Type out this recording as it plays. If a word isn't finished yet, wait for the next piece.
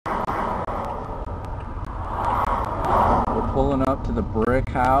Pulling up to the brick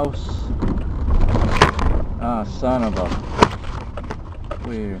house. Ah, son of a...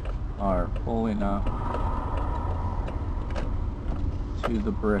 We are pulling up to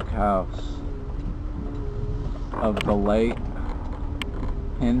the brick house of the late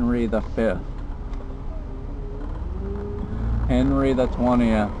Henry V. Henry the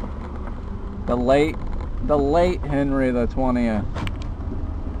 20th. The late Henry the 20th.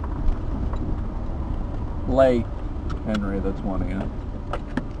 Late Henry the 20th.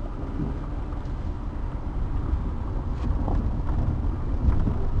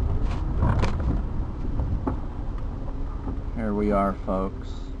 Here we are, folks.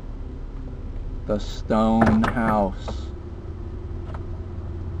 The stone house.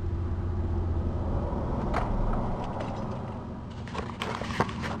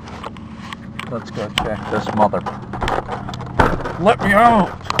 Let's go check this mother. Let me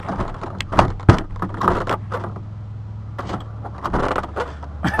out!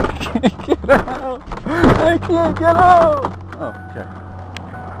 I can't get out! I can't get out! Oh, okay.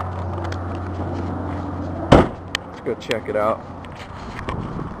 Let's go check it out.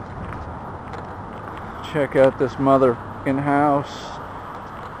 Check out this motherfucking house.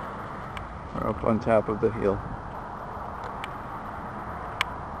 We're up on top of the hill.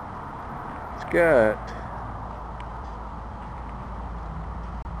 It's got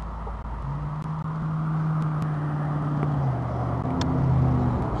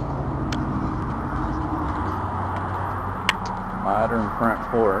modern front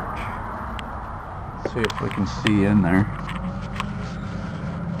porch. Let's see if we can see in there.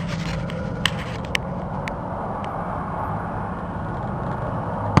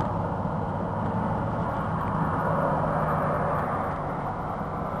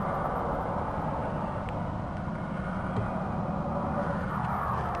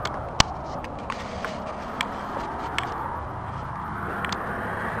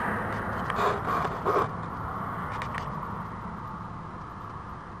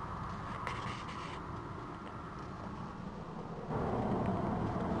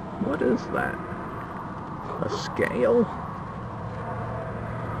 What is that? A scale?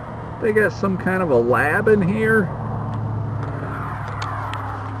 They got some kind of a lab in here?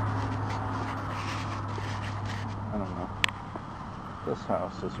 I don't know. This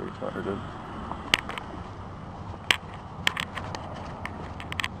house is retarded.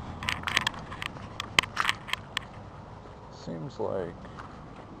 Seems like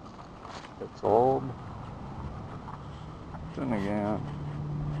it's old. Then again,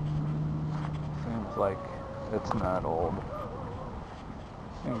 seems like it's not old.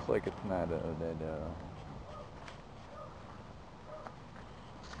 Seems like it's not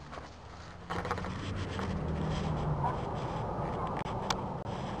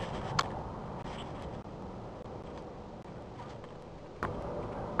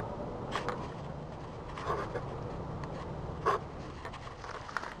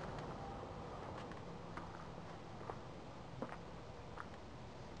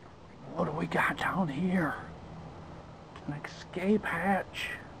What do we got down here? An escape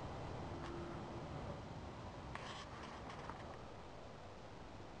hatch.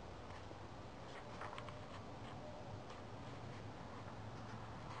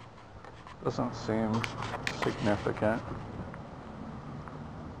 Doesn't seem significant.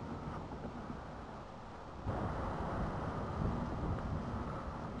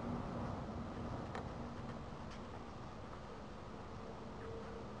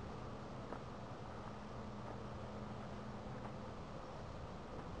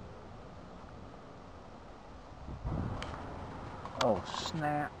 Oh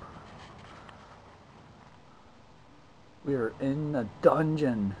snap. We are in the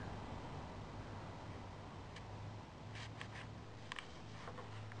dungeon.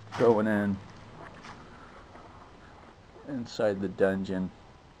 Going in. Inside the dungeon.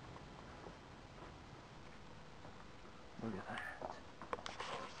 Look at that.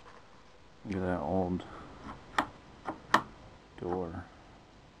 Look at that old door.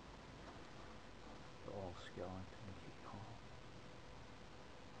 The old skeleton keyhole.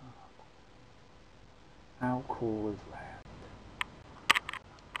 How cool is that?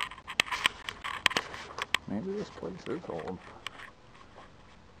 Maybe this place is old.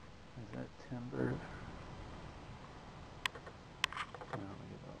 Is that timber? No,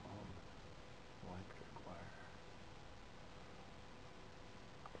 look at that old electric wire.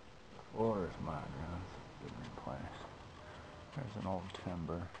 The floor is modern. It's been replaced. There's an old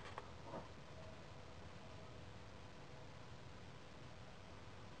timber.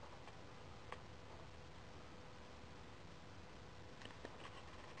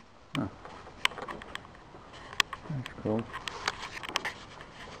 Huh. That's Cool.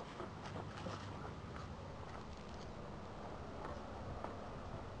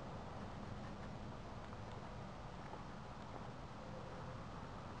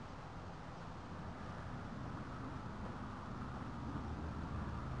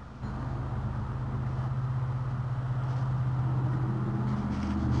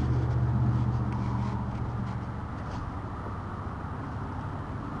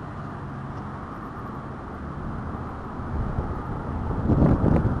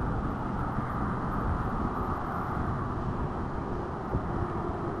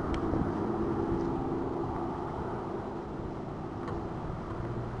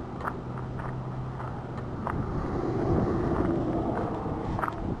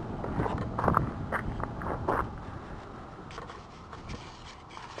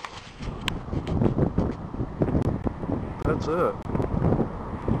 That's it.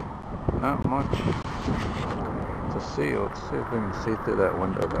 Not much to see. Let's see if we can see through that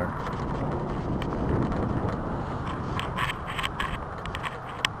window there.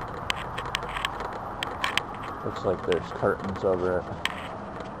 Looks like there's curtains over it.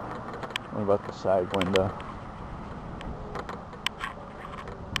 What about the side window?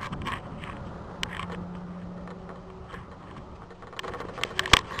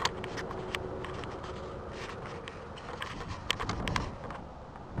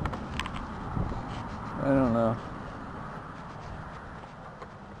 I don't know.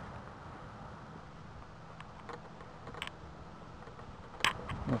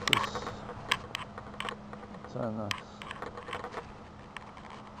 What's on this?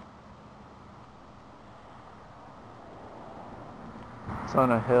 It's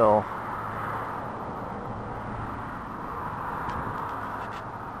on a hill.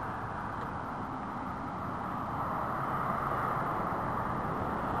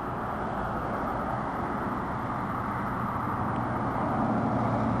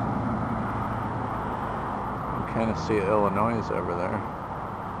 You kind of see Illinois over there.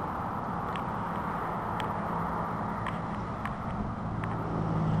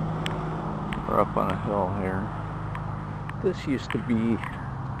 We're up on a hill here. This used to be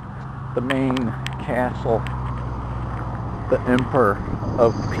the main castle, the Emperor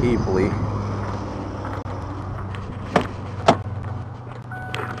of Pevely.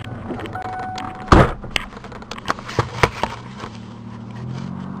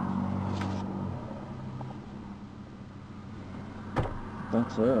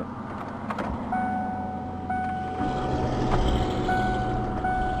 That's it.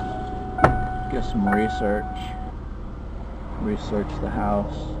 Get some research the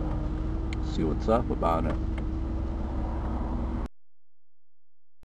house, see what's up about it.